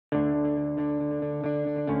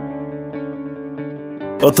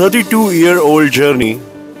A 32-year-old journey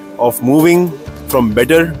of moving from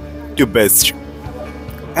better to best.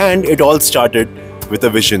 And it all started with a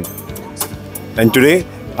vision. And today,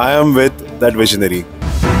 I am with that visionary.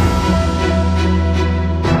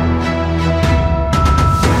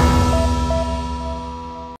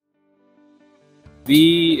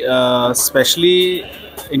 We especially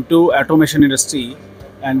into automation industry,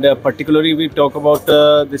 and particularly we talk about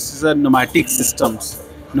this is a pneumatic systems,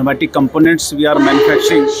 pneumatic components we are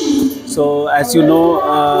manufacturing. So as you know,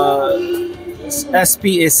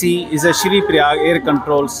 SPAC is a Shri Prayag Air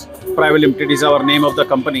Controls Private Limited is our name of the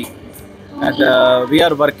company, and we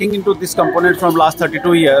are working into this component from last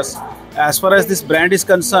 32 years. As far as this brand is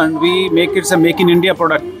concerned, we make it's a make in India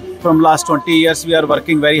product. From last 20 years, we are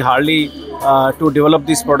working very hardly to develop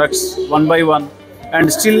these products one by one,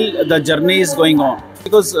 and still the journey is going on,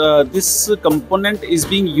 because this component is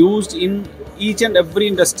being used in each and every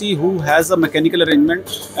industry who has a mechanical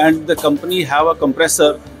arrangement, and the company have a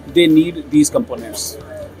compressor, they need these components.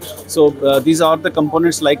 So these are the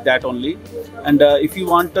components like that only. And if you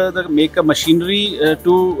want make a machinery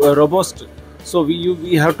to robust, so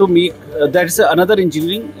we have to make that is another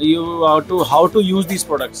engineering. You have to how to use these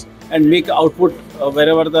products and make output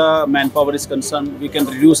wherever the manpower is concerned. We can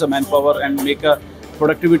reduce the manpower and make a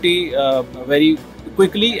productivity very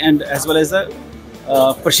quickly, and as well as the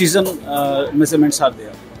precision measurements are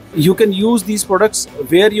there. You can use these products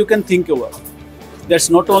where you can think over.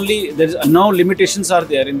 That's not only there is no limitations are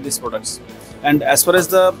there in these products. And as far as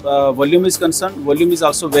the volume is concerned, volume is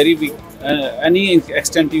also very big. Any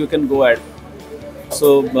extent you can go at.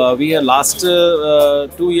 So we have last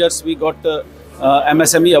 2 years we got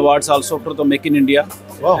MSME awards also for the Make in India.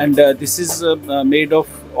 Wow. And this is made of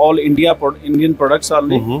all Indian products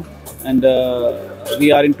only. And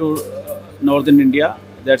we are into northern India.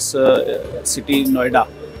 That's city Noida.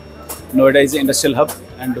 Noida is the industrial hub,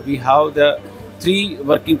 and we have the 3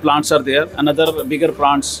 working plants are there. Another bigger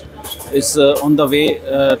plants is on the way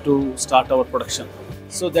to start our production.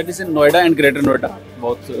 So that is in Noida and Greater Noida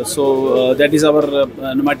both. So that is our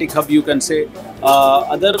pneumatic hub, you can say.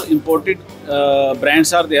 Other imported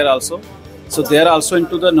brands are there also. So they are also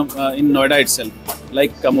into the in Noida itself,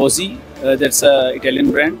 like Camosi, that's a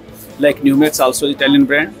Italian brand. Like PNEUMATICS, also Italian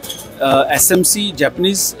brand. SMC,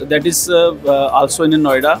 Japanese, that is also in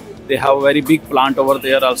Noida. They have a very big plant over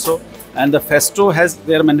there also. And the Festo has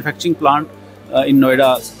their manufacturing plant in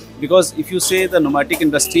Noida. Because if you say the pneumatic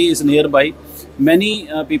industry is nearby, many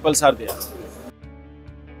people are there.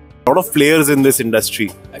 A lot of players in this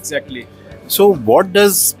industry. Exactly. So what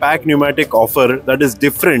does SPAC Pneumatic offer that is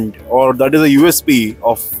different, or that is a USP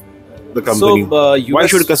of the company? So, why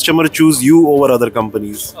should customer choose you over other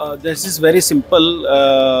companies? This is very simple.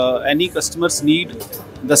 Any customers need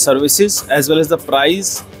the services as well as the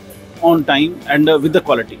price on time and with the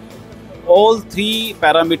quality. All 3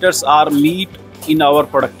 parameters are meet in our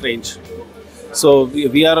product range. So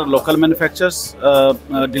we are local manufacturers.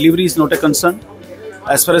 Delivery is not a concern.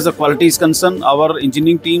 As far as the quality is concerned, our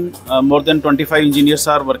engineering team, more than 25 engineers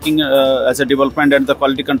are working as a development, and the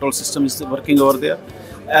quality control system is working over there.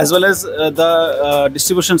 As well as the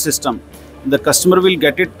distribution system. The customer will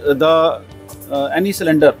get it, any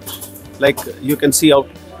cylinder, like you can see out,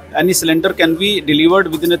 any cylinder can be delivered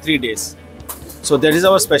within 3 days. So that is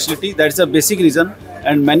our specialty. That is a basic reason.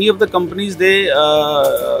 And many of the companies, they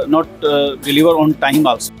not deliver on time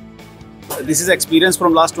also. This is experience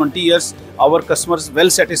from last 20 years. Our customers well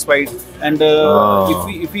satisfied. And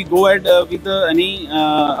if we go ahead with any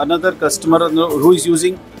another customer who is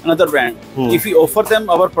using another brand, if we offer them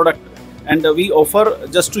our product and we offer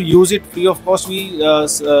just to use it free of cost, we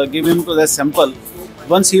give him to the sample.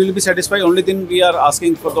 Once he will be satisfied, only then we are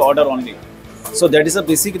asking for the order only. So that is a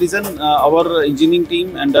basic reason our engineering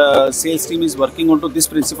team and sales team is working on to this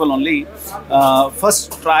principle only.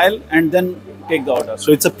 First trial and then take the order.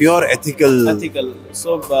 So it's a pure ethical. Ethical.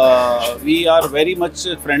 So we are very much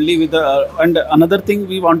friendly with the. And another thing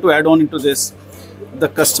we want to add on into this, the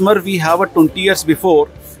customer we have a 20 years before,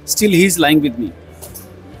 still he is lying with me.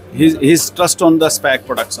 His trust on the SPAC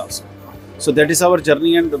products also. So that is our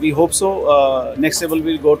journey, and we hope so. Next level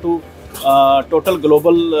will go to total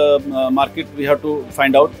global market. We have to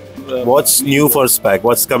find out. What's new for SPAC?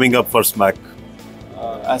 What's coming up for SPAC?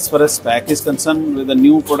 As far as SPAC is concerned, with the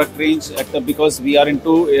new product range, because we are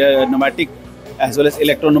into pneumatic as well as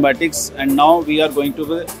electro-pneumatics, and now we are going to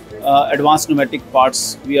the advanced pneumatic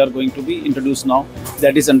parts we are going to be introduced now.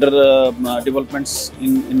 That is under developments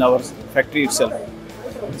in our factory itself.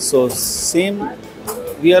 So same,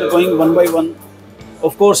 we are going one by one.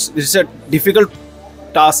 Of course, this is a difficult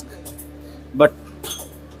task, but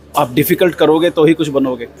आप difficult करोगे तो ही कुछ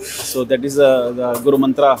बनोगे. So that is the Guru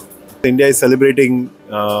Mantra. India is celebrating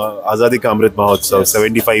Azadi Ka Amrit Mahotsav, Yes.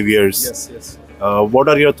 75 years. Yes, yes. What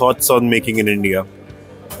are your thoughts on making in India?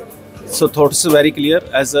 So thoughts are very clear.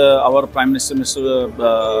 As our Prime Minister, Mr.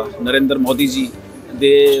 Narendra Modi ji,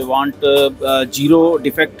 they want zero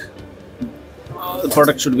defect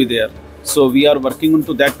product should be there. So we are working on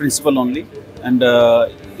to that principle only. And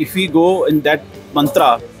if we go in that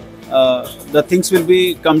mantra, the things will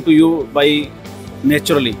be come to you by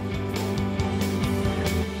naturally.